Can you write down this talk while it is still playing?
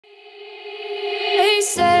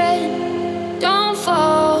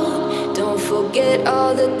forget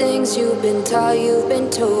all the things you've been taught, you've been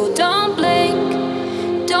told. Don't blink,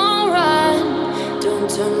 don't run, don't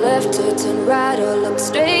turn left or turn right or look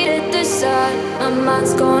straight at the sun. My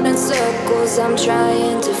mind's going in circles, I'm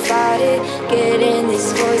trying to fight it. Getting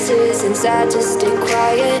these voices inside to stay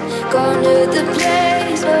quiet. Going to the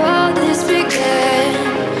place where all this began.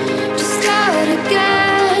 Just start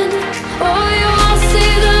again. Oh, you won't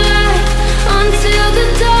see the light until the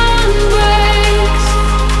dawn breaks.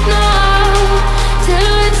 No,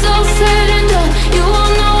 till it's all said and done, you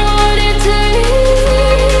won't know what it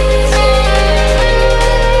takes.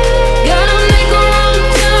 Gotta make a wrong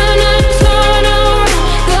turn and turn around.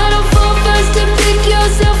 Gotta fall fast to pick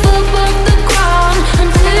yourself up off the ground.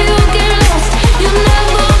 Until you get lost, you'll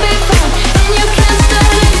never be found. And you can't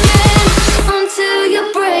start again until you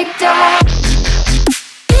break down.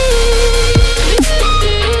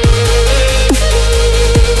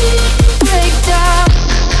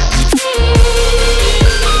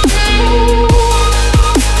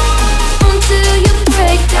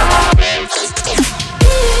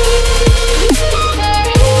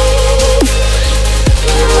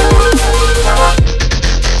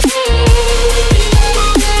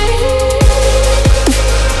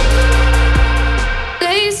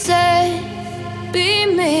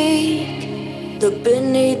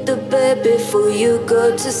 Before you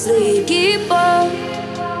go to sleep, keep on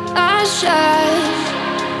our shine.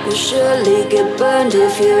 You'll surely get burned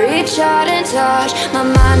if you reach out and touch. My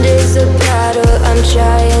mind is a battle, I'm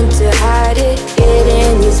trying to hide it.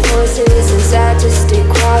 Getting these voices inside to stay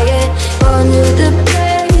quiet. On to the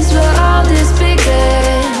place where all this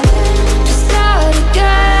began. Just start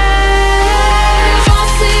again. Won't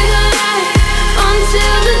see the light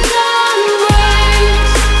until the dawn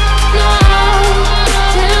breaks. No,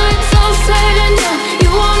 till it's all said and done, you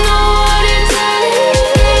won't know what it takes.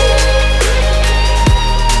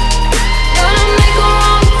 Gotta make a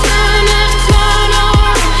wrong turn and turn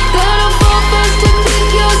around. Gotta fall fast to pick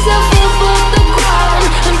yourself up off the ground.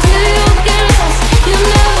 Until you get lost, you'll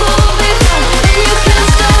never be found. And you can't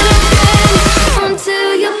start again until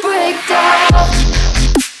you break down.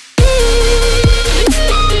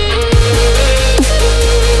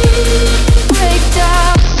 Break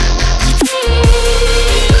down.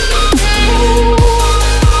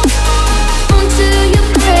 Until you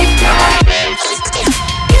break down.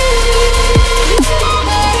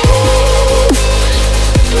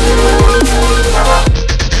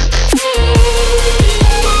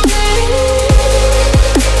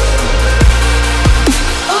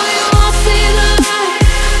 Oh, you won't see the light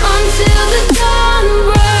until the dawn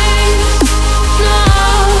breaks. No,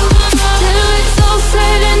 till it's all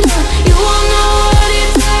said and done, you won't know what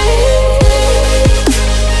it takes.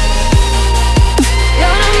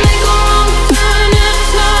 Gotta make a wrong turn and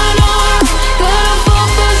turn around. Gotta fall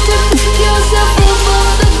fast to pick yourself up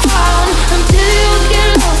off the ground. Until you get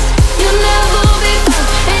lost, you'll never be found.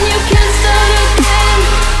 And you can't start again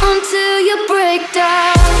until you break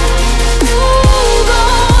down. Hold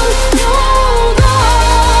on, hold on.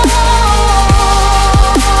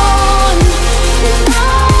 You're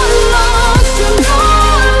not lost, you're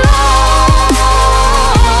not lost.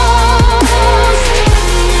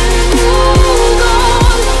 Hold on,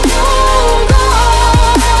 hold on.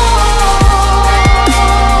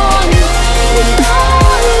 You're not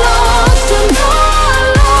lost, you're not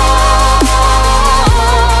lost.